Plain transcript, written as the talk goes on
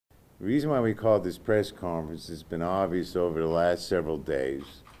The reason why we called this press conference has been obvious over the last several days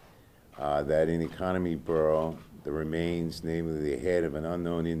that in Economy Borough, the remains, namely the head of an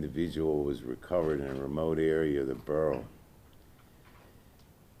unknown individual, was recovered in a remote area of the borough.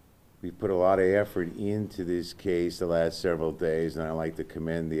 We put a lot of effort into this case the last several days, and I'd like to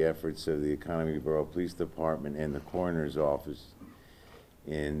commend the efforts of the Economy Borough Police Department and the coroner's office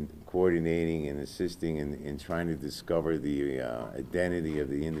in coordinating and assisting in trying to discover the identity of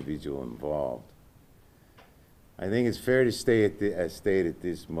the individual involved. I think it's fair to state at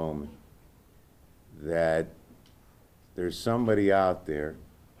this moment that there's somebody out there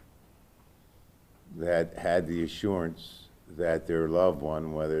that had the assurance that their loved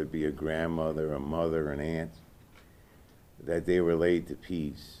one, whether it be a grandmother, a mother, an aunt, that they were laid to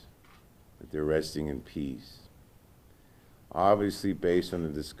peace, that they're resting in peace. Obviously, based on the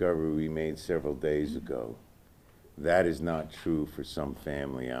discovery we made several days ago, that is not true for some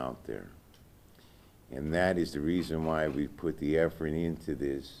family out there. And that is the reason why we've put the effort into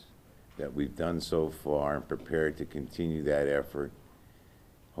this that we've done so far and prepared to continue that effort,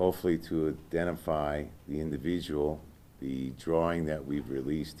 hopefully to identify the individual. The drawing that we've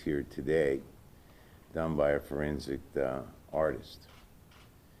released here today, done by a forensic artist.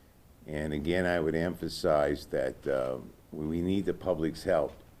 And again, I would emphasize that we need the public's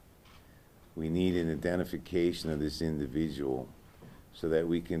help. We need an identification of this individual so that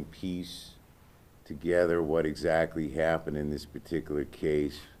we can piece together what exactly happened in this particular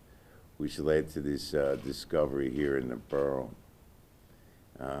case, which led to this discovery here in the borough.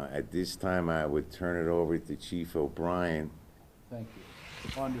 At this time, I would turn it over to Chief O'Brien. Thank you.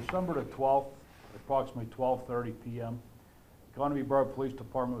 On December the 12th, at approximately 12:30 p.m., Economy Borough Police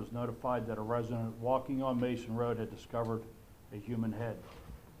Department was notified that a resident walking on Mason Road had discovered a human head.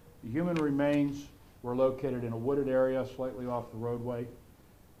 The human remains were located in a wooded area slightly off the roadway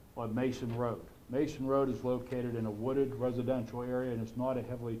on Mason Road. Mason Road is located in a wooded residential area and is not a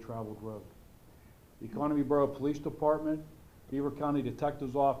heavily traveled road. The Economy Borough Police Department, Beaver County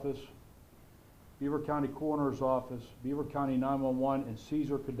Detective's Office, Beaver County Coroner's Office, Beaver County 911, and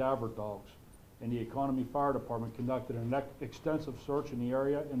Caesar Cadaver Dogs, and the Economy Fire Department conducted an extensive search in the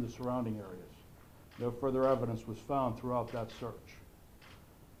area and the surrounding areas. No further evidence was found throughout that search.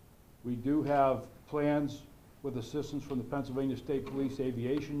 We do have plans with assistance from the Pennsylvania State Police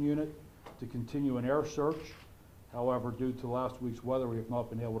Aviation Unit to continue an air search. However, due to last week's weather, we have not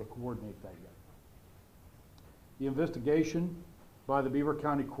been able to coordinate that yet. The investigation by the Beaver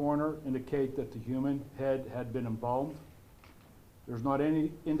County coroner indicate that the human head had been embalmed. There's not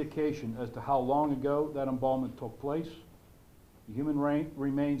any indication as to how long ago that embalmment took place. The human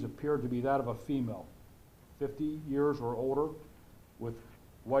remains appeared to be that of a female, 50 years or older, with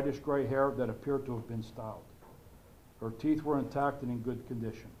whitish gray hair that appeared to have been styled. Her teeth were intact and in good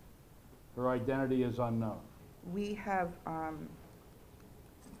condition. Her identity is unknown. We have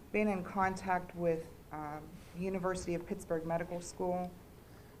been in contact with the University of Pittsburgh Medical School,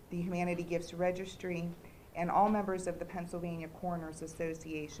 the Humanity Gifts Registry, and all members of the Pennsylvania Coroners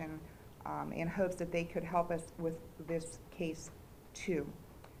Association in hopes that they could help us with this case too.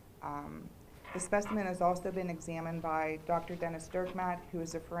 The specimen has also been examined by Dr. Dennis Dirkmatt, who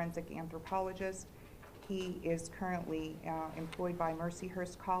is a forensic anthropologist. He is currently employed by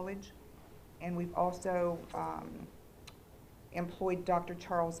Mercyhurst College, and we've also employed Dr.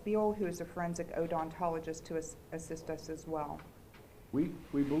 Charles Beal, who is a forensic odontologist, to assist us as well. We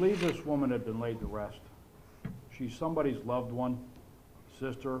believe this woman had been laid to rest. She's somebody's loved one,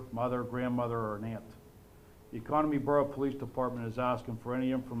 sister, mother, grandmother, or an aunt. The Economy Borough Police Department is asking for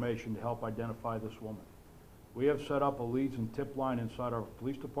any information to help identify this woman. We have set up a leads and tip line inside our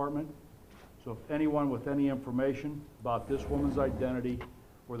police department, so if anyone with any information about this woman's identity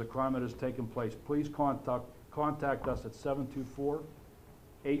or the crime that has taken place, please contact us at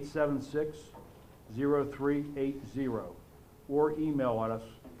 724-876-0380 or email us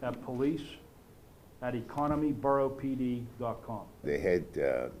at police@economyboroughpd.com. The head,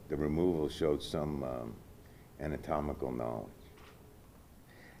 the removal showed some anatomical knowledge.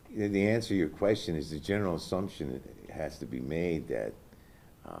 The answer to your question is the general assumption it has to be made that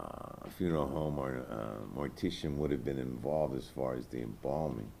a funeral home or mortician would have been involved as far as the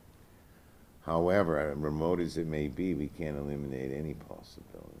embalming. However, remote as it may be, we can't eliminate any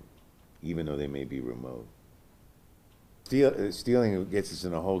possibility, even though they may be remote. Stealing gets us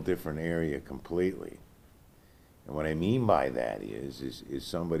in a whole different area completely. And what I mean by that is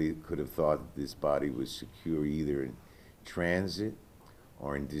somebody could have thought that this body was secure either in transit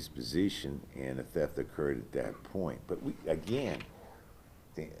or in disposition, and a theft occurred at that point. But again,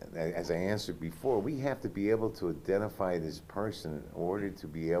 as I answered before, we have to be able to identify this person in order to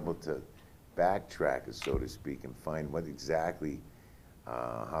be able to backtrack, so to speak, and find what exactly,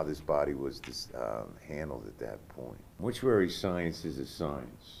 how this body was handled at that point. Mortuary science is a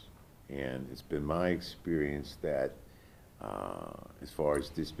science, and it's been my experience that as far as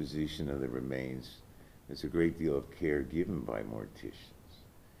disposition of the remains, there's a great deal of care given by morticians.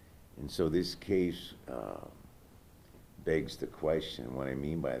 And so this case begs the question. What I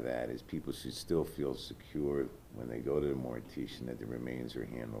mean by that is people should still feel secure when they go to the mortician that the remains are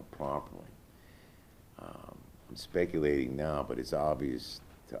handled properly. I'm speculating now, but it's obvious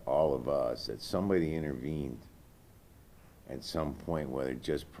to all of us that somebody intervened at some point, whether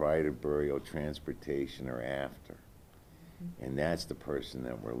just prior to burial, transportation, or after. And that's the person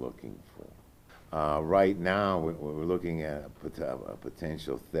that we're looking for. Right now, we're looking at a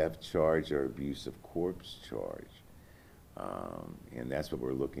potential theft charge or abuse of corpse charge. And that's what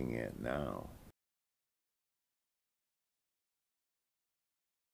we're looking at now.